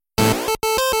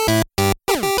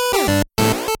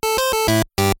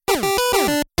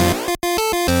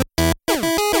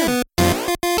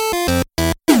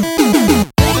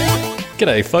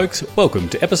G'day folks, welcome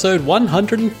to episode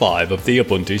 105 of the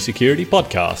Ubuntu Security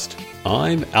Podcast.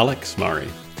 I'm Alex Murray.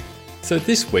 So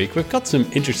this week we've got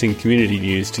some interesting community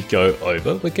news to go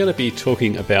over. We're going to be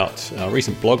talking about a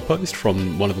recent blog post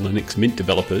from one of the Linux Mint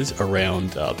developers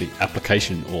around the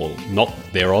application or not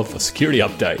thereof of security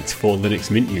updates for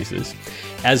Linux Mint users,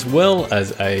 as well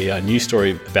as a news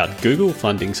story about Google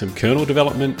funding some kernel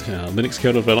development, Linux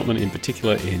kernel development in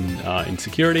particular in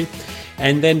security.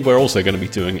 And then we're also going to be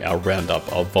doing our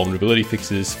roundup of vulnerability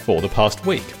fixes for the past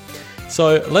week.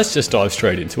 So let's just dive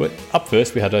straight into it. Up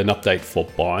first, we had an update for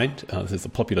Bind. This is a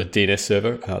popular DNS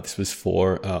server. This was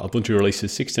for Ubuntu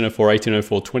releases 16.04,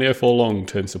 18.04, 20.04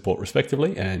 long-term support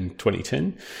respectively, and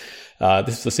 2010.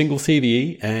 This is a single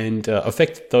CVE and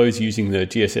affected those using the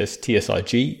GSS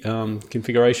TSIG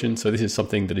configuration. So this is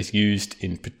something that is used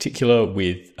in particular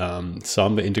with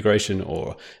Samba integration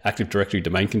or Active Directory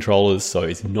domain controllers. So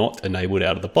it's not enabled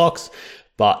out of the box.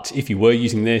 But if you were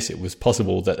using this, it was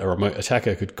possible that a remote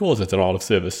attacker could cause a denial of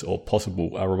service or possible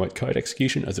remote code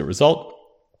execution as a result.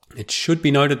 It should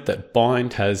be noted that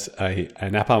Bind has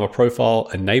an AppArmor profile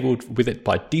enabled with it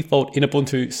by default in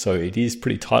Ubuntu, so it is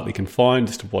pretty tightly confined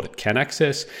as to what it can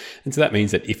access. And so that means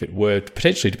that if it were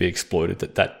potentially to be exploited,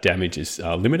 that damage is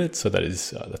limited. So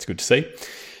that's good to see.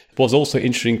 It was also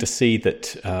interesting to see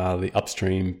that the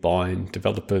upstream Bind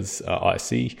developers,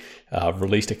 ISC,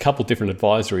 released a couple different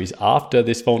advisories after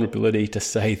this vulnerability to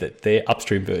say that their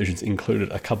upstream versions included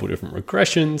a couple different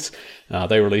regressions.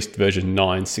 They released version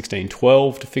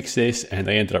 9.16.12 to fix this, and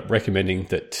they ended up recommending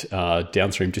that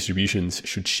downstream distributions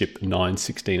should ship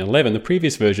 9.16.11, the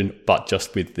previous version, but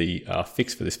just with the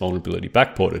fix for this vulnerability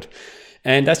backported.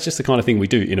 And that's just the kind of thing we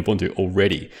do in Ubuntu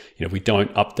already. We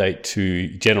don't update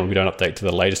to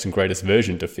the latest and greatest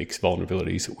version to fix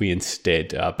vulnerabilities. We instead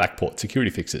backport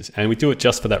security fixes. And we do it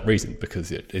just for that reason,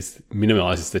 because it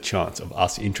minimizes the chance of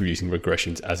us introducing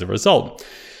regressions as a result.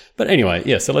 But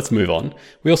anyway, so let's move on.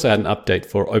 We also had an update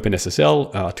for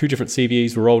OpenSSL. Two different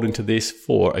CVEs were rolled into this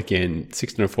for, again,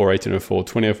 16.04, 18.04,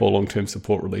 20.04 long-term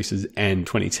support releases and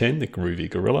 2010, the Groovy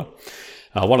Gorilla.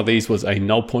 One of these was a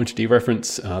null pointer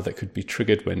dereference that could be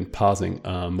triggered when parsing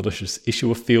malicious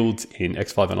issuer fields in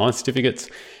X509 certificates.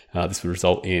 This would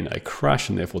result in a crash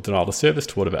and therefore denial of service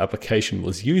to whatever application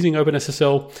was using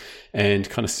OpenSSL. And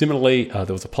kind of similarly,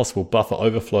 there was a possible buffer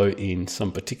overflow in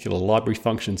some particular library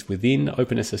functions within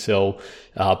OpenSSL,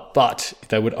 but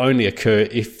they would only occur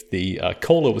if the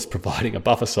caller was providing a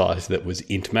buffer size that was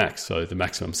int max, so the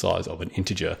maximum size of an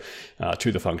integer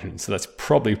to the function. So that's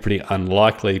probably pretty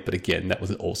unlikely, but again, that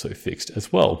was also fixed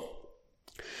as well.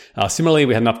 Similarly,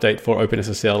 we had an update for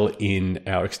OpenSSL in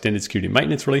our extended security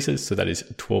maintenance releases. So that is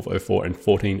 12.04 and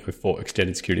 14.04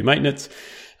 extended security maintenance.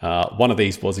 One of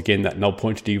these was, again, that null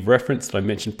pointer dereference that I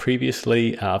mentioned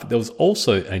previously. But there was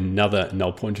also another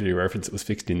null pointer dereference that was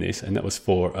fixed in this, and that was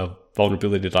for a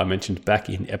vulnerability that I mentioned back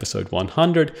in episode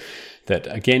 100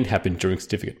 that, again, happened during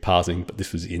certificate parsing, but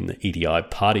this was in the EDI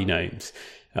party names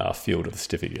field of the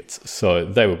certificates. So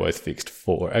they were both fixed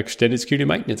for extended security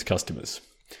maintenance customers.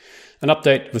 An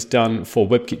update was done for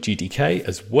WebKit GTK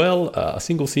as well. A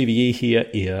single CVE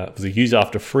here was a use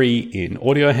after free in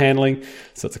audio handling.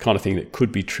 So it's the kind of thing that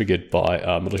could be triggered by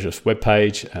a malicious web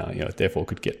page. Therefore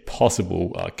could get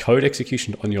possible code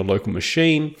execution on your local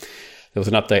machine. There was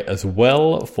an update as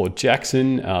well for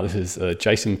Jackson. This is a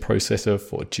JSON processor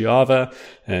for Java,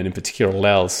 and in particular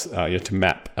allows to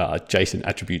map JSON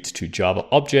attributes to Java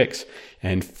objects.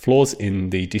 And flaws in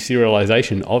the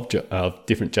deserialization of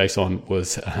different JSON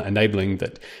was enabling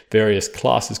that various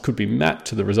classes could be mapped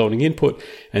to the resulting input,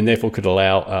 and therefore could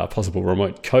allow a possible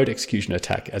remote code execution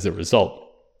attack as a result.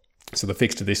 So the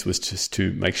fix to this was just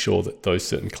to make sure that those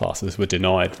certain classes were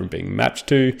denied from being mapped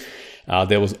to.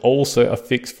 There was also a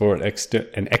fix for an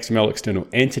XML external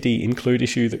entity include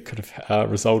issue that could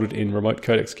have resulted in remote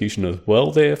code execution as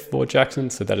well there for Jackson.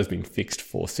 So that has been fixed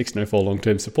for 16.04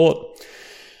 long-term support.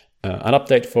 An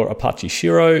update for Apache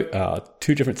Shiro,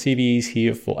 two different CVEs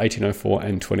here for 18.04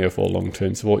 and 20.04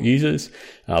 long-term support users.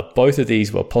 Both of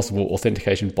these were possible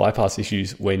authentication bypass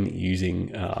issues when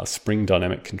using Spring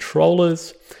Dynamic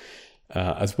controllers.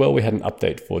 As well, we had an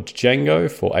update for Django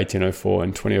for 18.04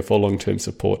 and 20.04 long-term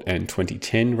support and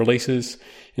 2010 releases.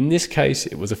 In this case,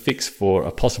 it was a fix for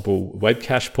a possible web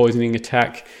cache poisoning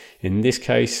attack. In this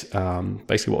case,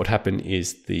 basically what would happen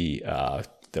is the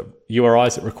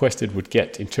URIs that requested would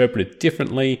get interpreted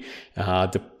differently,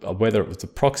 whether it was the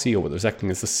proxy or whether it was acting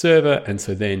as the server. And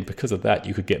so then because of that,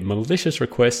 you could get malicious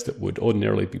requests that would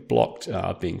ordinarily be blocked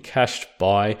being cached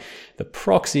by the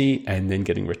proxy and then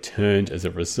getting returned as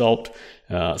a result.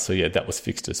 So that was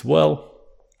fixed as well.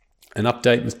 An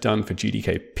update was done for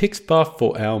GTK Pixbuff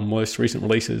for our most recent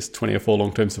releases, 2004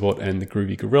 long-term support and the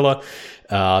Groovy Gorilla.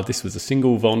 This was a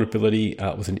single vulnerability.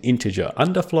 It was an integer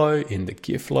underflow in the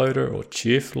GIF loader or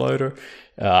GIF loader,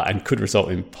 and could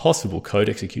result in possible code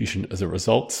execution as a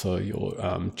result. So your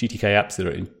GTK apps that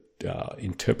are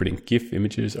interpreting GIF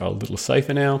images are a little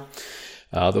safer now.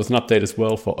 There was an update as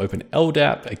well for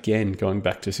OpenLDAP, again going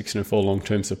back to 1604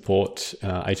 long-term support,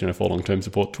 1804 long-term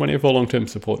support, 2004 long-term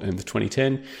support, and the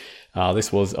 2010.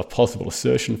 This was a possible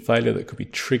assertion failure that could be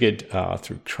triggered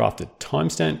through crafted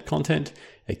timestamp content.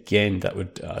 Again, that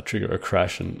would trigger a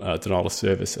crash and denial of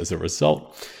service as a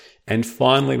result. And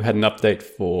finally, we had an update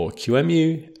for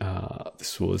QEMU.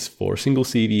 This was for a single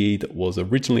CVE that was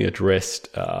originally addressed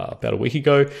about a week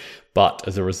ago, but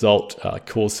as a result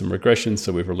caused some regression.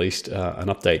 So we've released an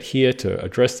update here to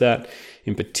address that.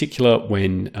 In particular,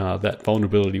 when that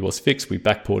vulnerability was fixed, we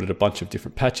backported a bunch of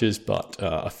different patches, but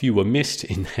a few were missed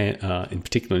in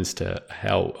particular as to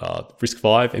how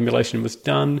RISC-V emulation was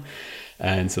done.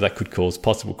 And so that could cause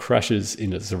possible crashes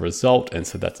as a result. And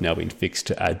so that's now been fixed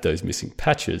to add those missing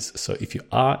patches. So if you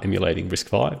are emulating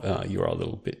RISC-V, you are a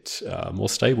little bit more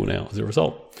stable now as a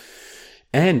result.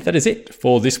 And that is it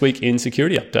for this week in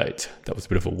Security Update. That was a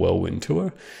bit of a whirlwind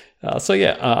tour.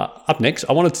 Up next,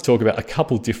 I wanted to talk about a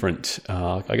couple different,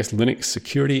 Linux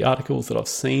security articles that I've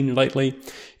seen lately.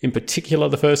 In particular,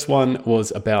 the first one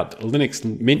was about Linux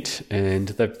Mint, and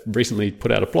they've recently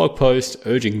put out a blog post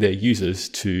urging their users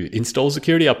to install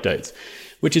security updates,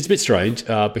 which is a bit strange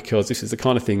because this is the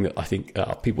kind of thing that I think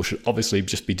people should obviously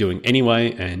just be doing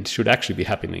anyway and should actually be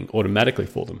happening automatically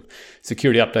for them.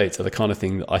 Security updates are the kind of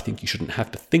thing that I think you shouldn't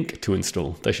have to think to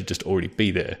install. They should just already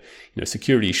be there.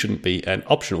 Security shouldn't be an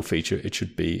optional feature. It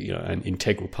should be an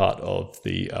integral part of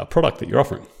the product that you're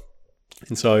offering.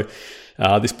 And so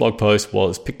this blog post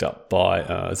was picked up by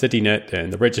ZDNet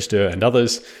and the Register and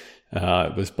others.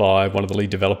 It was by one of the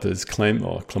lead developers,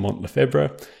 Clement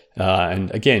Lefebvre. And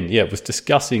again, it was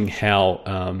discussing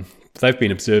how they've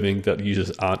been observing that users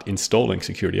aren't installing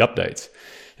security updates.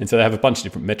 And so they have a bunch of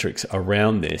different metrics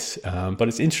around this, but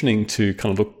it's interesting to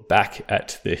kind of look back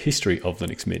at the history of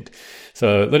Linux Mint.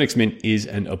 So Linux Mint is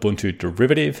an Ubuntu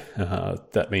derivative.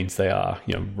 That means they are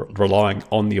relying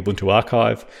on the Ubuntu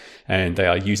archive, and they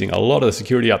are using a lot of the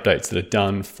security updates that are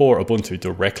done for Ubuntu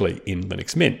directly in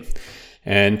Linux Mint.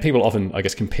 And people often,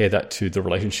 compare that to the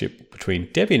relationship between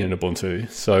Debian and Ubuntu.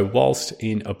 So whilst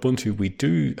in Ubuntu we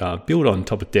do build on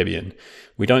top of Debian,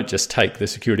 we don't just take the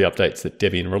security updates that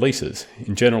Debian releases.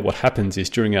 In general, what happens is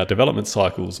during our development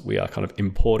cycles, we are kind of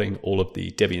importing all of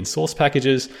the Debian source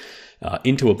packages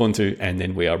into Ubuntu, and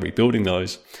then we are rebuilding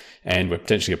those. And we're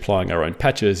potentially applying our own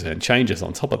patches and changes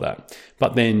on top of that.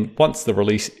 But then once the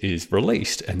release is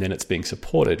released and then it's being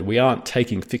supported, we aren't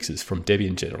taking fixes from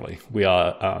Debian generally. We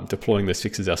are deploying those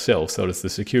fixes ourselves. So it's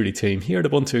the security team here at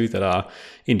Ubuntu that are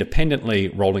independently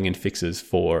rolling in fixes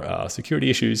for security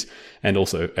issues, and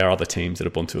also our other teams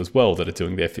at Ubuntu as well that are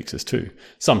doing their fixes too.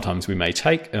 Sometimes we may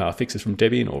take fixes from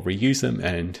Debian or reuse them,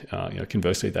 and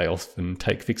conversely, they often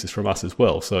take fixes from us as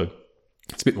well. So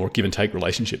it's a bit more give and take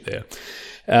relationship there.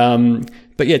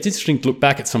 But it's interesting to look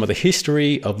back at some of the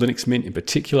history of Linux Mint in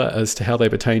particular as to how they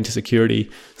pertain to security.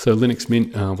 So Linux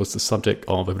Mint was the subject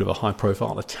of a bit of a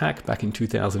high-profile attack back in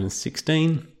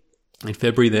 2016. In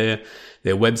February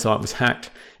their website was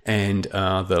hacked, and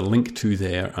the link to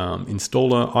their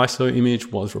installer ISO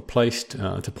image was replaced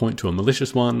to point to a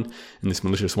malicious one, and this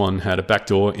malicious one had a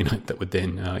backdoor in it that would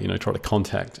then try to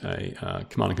contact a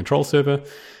command and control server.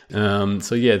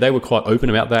 They were quite open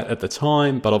about that at the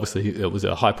time, but obviously it was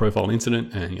a high profile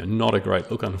incident and not a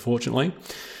great look, unfortunately.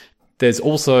 There's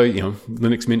also,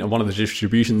 Linux Mint are one of the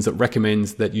distributions that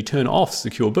recommends that you turn off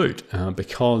secure boot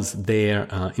because their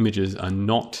images are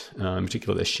not, in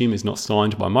particular their shim is not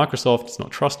signed by Microsoft, it's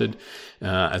not trusted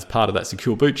as part of that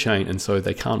secure boot chain, and so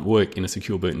they can't work in a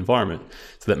secure boot environment.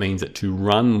 So that means that to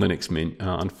run Linux Mint,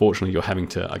 unfortunately, you're having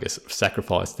to,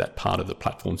 sacrifice that part of the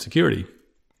platform security.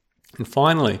 And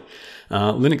finally,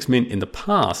 Linux Mint in the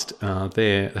past,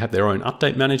 they have their own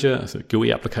update manager, so a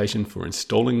GUI application for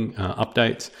installing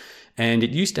updates. And it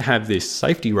used to have this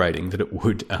safety rating that it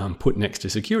would put next to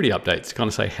security updates to kind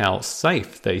of say how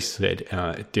safe they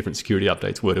said different security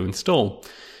updates were to install.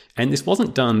 And this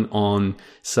wasn't done on,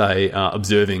 say,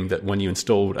 observing that when you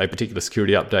installed a particular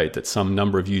security update that some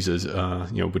number of users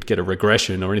would get a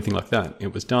regression or anything like that.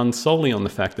 It was done solely on the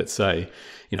fact that, say,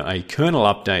 a kernel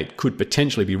update could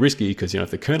potentially be risky because,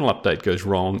 if the kernel update goes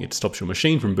wrong, it stops your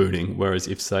machine from booting. Whereas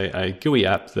if, say, a GUI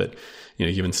app that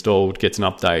you've installed gets an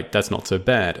update, that's not so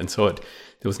bad. And so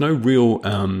it there was no real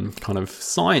kind of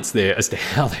science there as to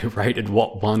how they rated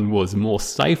what one was more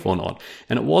safe or not.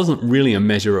 And it wasn't really a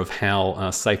measure of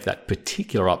how safe that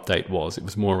particular update was. It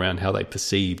was more around how they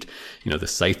perceived, the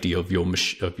safety of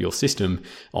your system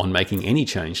on making any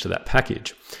change to that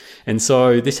package. And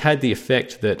so this had the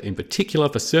effect that, in particular,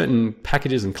 for certain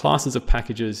packages and classes of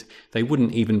packages, they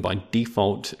wouldn't even by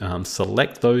default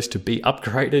select those to be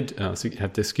upgraded. So you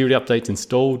have the security updates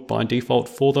installed by default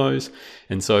for those.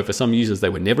 And so for some users, they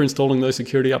were never installing those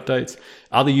security updates.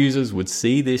 Other users would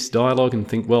see this dialog and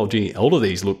think, well, gee, all of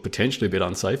these look potentially a bit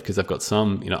unsafe because they've got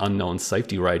some unknown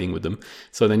safety rating with them.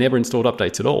 So they never installed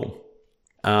updates at all.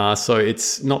 So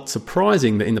it's not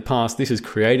surprising that in the past this has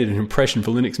created an impression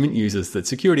for Linux Mint users that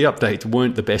security updates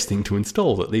weren't the best thing to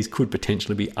install, that these could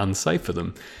potentially be unsafe for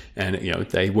them, and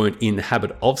they weren't in the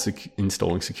habit of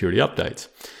installing security updates.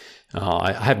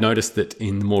 I have noticed that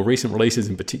in the more recent releases,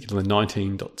 in particular the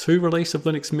 19.2 release of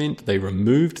Linux Mint, they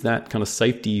removed that kind of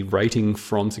safety rating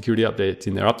from security updates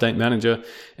in their update manager,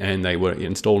 and they were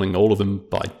installing all of them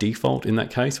by default in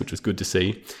that case, which was good to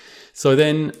see. So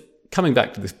then, coming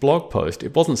back to this blog post,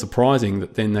 it wasn't surprising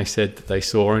that then they said that they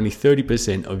saw only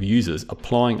 30% of users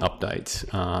applying updates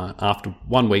after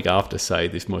 1 week after, say,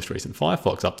 this most recent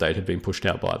Firefox update had been pushed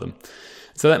out by them.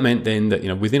 So that meant then that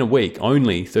within a week,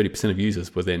 only 30% of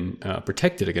users were then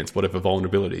protected against whatever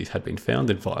vulnerabilities had been found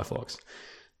in Firefox.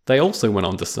 They also went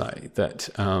on to say that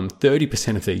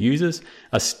 30% of their users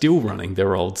are still running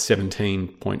their old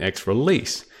 17.x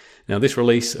release. Now, this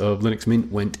release of Linux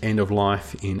Mint went end of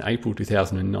life in April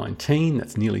 2019.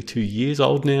 That's nearly 2 years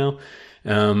old now.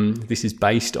 This is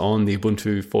based on the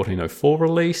Ubuntu 14.04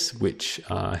 release, which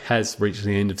has reached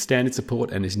the end of standard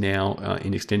support and is now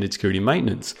in extended security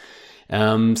maintenance.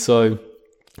 So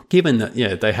given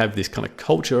that, they have this kind of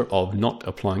culture of not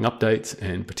applying updates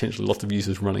and potentially lots of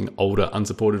users running older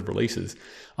unsupported releases,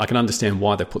 I can understand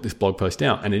why they put this blog post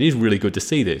out. And it is really good to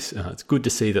see this. It's good to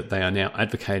see that they are now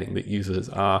advocating that users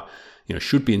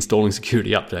should be installing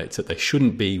security updates, that they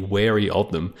shouldn't be wary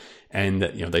of them, and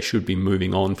that, they should be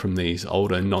moving on from these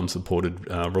older non-supported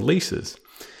releases.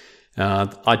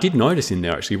 I did notice in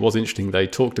there, actually, it was interesting, they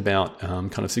talked about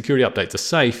kind of security updates are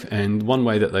safe, and one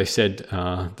way that they said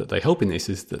that they help in this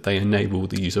is that they enable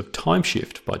the use of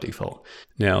Timeshift by default.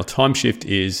 Now, Timeshift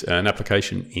is an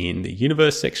application in the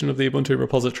Universe section of the Ubuntu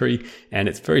repository, and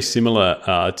it's very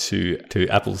similar to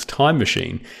Apple's Time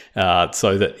Machine,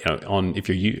 so that if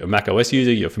you're a Mac OS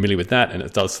user, you're familiar with that, and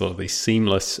it does sort of these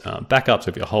seamless backups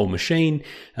of your whole machine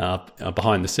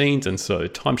behind the scenes, and so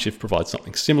Timeshift provides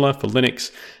something similar for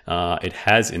Linux. It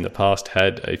has in the past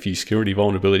had a few security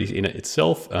vulnerabilities in it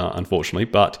itself, unfortunately,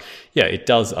 but it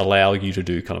does allow you to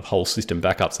do kind of whole system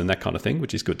backups and that kind of thing,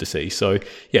 which is good to see. So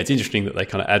it's interesting that they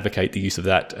kind of advocate the use of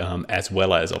that as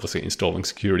well as obviously installing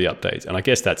security updates. And I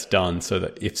guess that's done so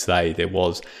that if, say, there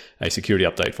was a security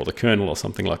update for the kernel or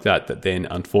something like that, that then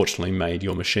unfortunately made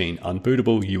your machine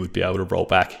unbootable, you would be able to roll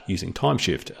back using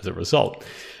Timeshift as a result.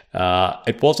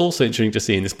 It was also interesting to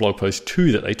see in this blog post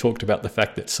too that they talked about the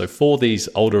fact that for these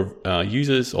older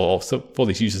users, or for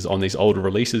these users on these older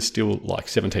releases, still like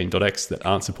 17.x that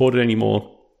aren't supported anymore,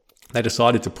 they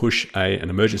decided to push an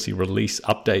emergency release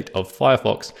update of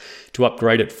Firefox to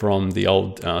upgrade it from the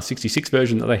old 66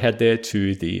 version that they had there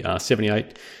to the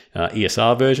 78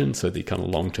 ESR version, so the kind of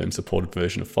long-term supported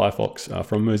version of Firefox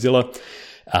from Mozilla.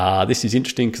 This is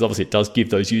interesting because obviously it does give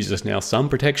those users now some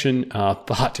protection,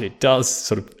 but it does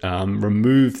sort of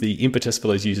remove the impetus for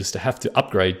those users to have to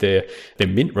upgrade their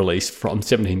Mint release from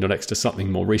 17.x to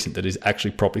something more recent that is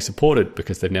actually properly supported,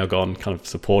 because they've now gone kind of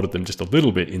supported them just a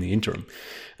little bit in the interim.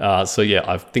 I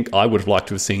think I would have liked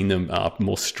to have seen them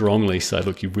more strongly say,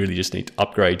 look, you really just need to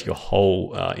upgrade your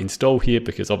whole install here,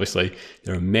 because obviously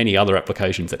there are many other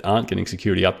applications that aren't getting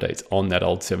security updates on that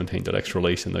old 17.x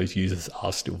release, and those users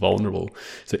are still vulnerable.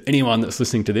 So anyone that's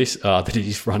listening to this that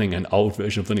is running an old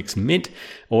version of Linux Mint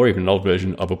or even an old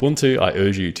version of Ubuntu, I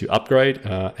urge you to upgrade.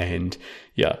 And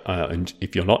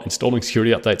if you're not installing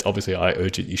security updates, obviously I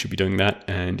urge that you should be doing that.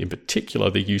 And in particular,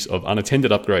 the use of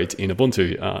unattended upgrades in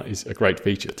Ubuntu is a great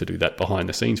feature to do that behind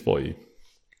the scenes for you.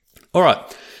 All right.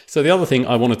 So the other thing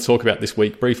I wanted to talk about this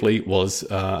week briefly was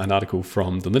an article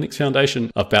from the Linux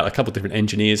Foundation about a couple of different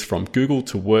engineers from Google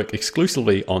to work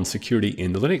exclusively on security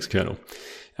in the Linux kernel.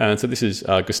 And so this is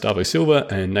Gustavo Silva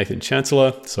and Nathan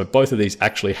Chancellor. So both of these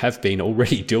actually have been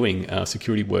already doing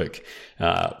security work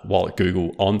while at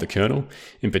Google on the kernel.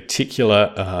 In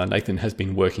particular, Nathan has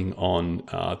been working on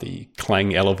the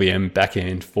Clang LLVM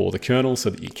backend for the kernel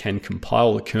so that you can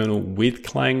compile the kernel with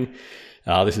Clang.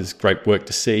 This is great work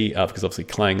to see because obviously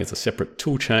Clang is a separate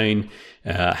toolchain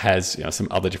has some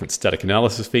other different static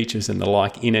analysis features and the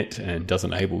like in it, and does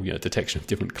enable detection of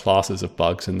different classes of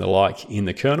bugs and the like in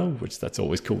the kernel, which that's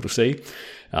always cool to see.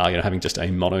 Having just a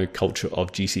monoculture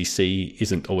of GCC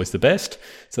isn't always the best.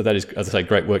 So that is, as I say,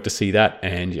 great work to see that.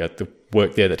 And the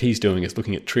work there that he's doing is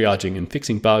looking at triaging and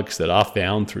fixing bugs that are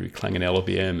found through Clang and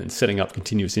LLVM, and setting up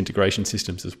continuous integration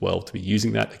systems as well to be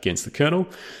using that against the kernel.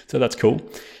 So that's cool.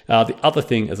 The other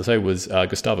thing, as I say, was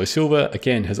Gustavo Silva,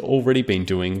 again, has already been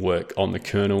doing work on the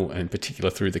kernel, and in particular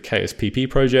through the KSPP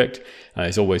project.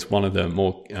 He's always one of the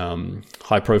more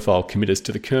high-profile committers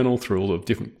to the kernel through all the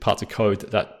different parts of code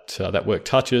that work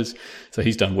touches. So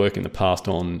he's done work in the past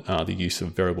on the use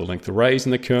of variable length arrays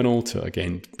in the kernel to,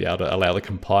 again, be able to allow the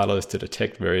compilers to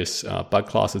detect various bug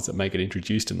classes that may get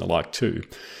introduced and the like too.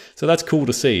 So that's cool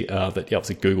to see that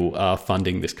obviously Google are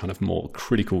funding this kind of more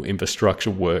critical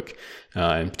infrastructure work,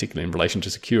 and particularly in relation to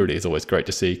security is always great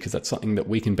to see, because that's something that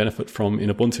we can benefit from in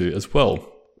Ubuntu as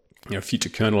well. Future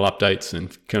kernel updates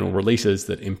and kernel releases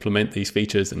that implement these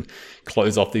features and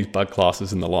close off these bug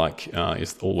classes and the like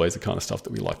is always the kind of stuff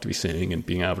that we like to be seeing, and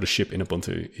being able to ship in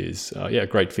Ubuntu is a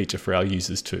great feature for our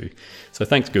users too. So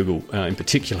thanks Google in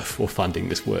particular for funding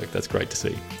this work. That's great to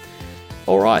see.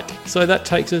 All right, so that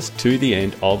takes us to the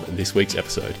end of this week's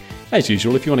episode. As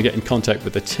usual, if you want to get in contact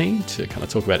with the team to kind of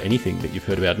talk about anything that you've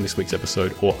heard about in this week's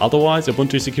episode or otherwise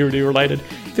Ubuntu security related,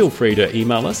 feel free to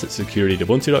email us at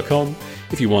security@ubuntu.com.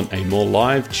 If you want a more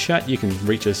live chat, you can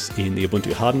reach us in the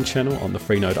Ubuntu Hardened channel on the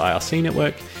Freenode IRC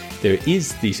network. There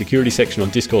is the security section on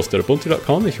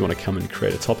discourse.ubuntu.com if you want to come and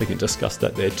create a topic and discuss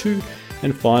that there too.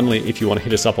 And finally, if you want to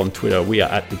hit us up on Twitter, we are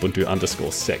at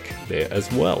Ubuntu_sec there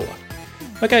as well.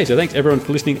 Okay, so thanks everyone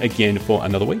for listening again for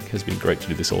another week. It has been great to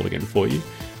do this all again for you.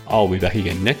 I'll be back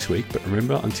again next week, but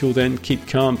remember, until then, keep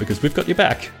calm because we've got your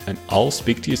back, and I'll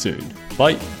speak to you soon.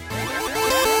 Bye.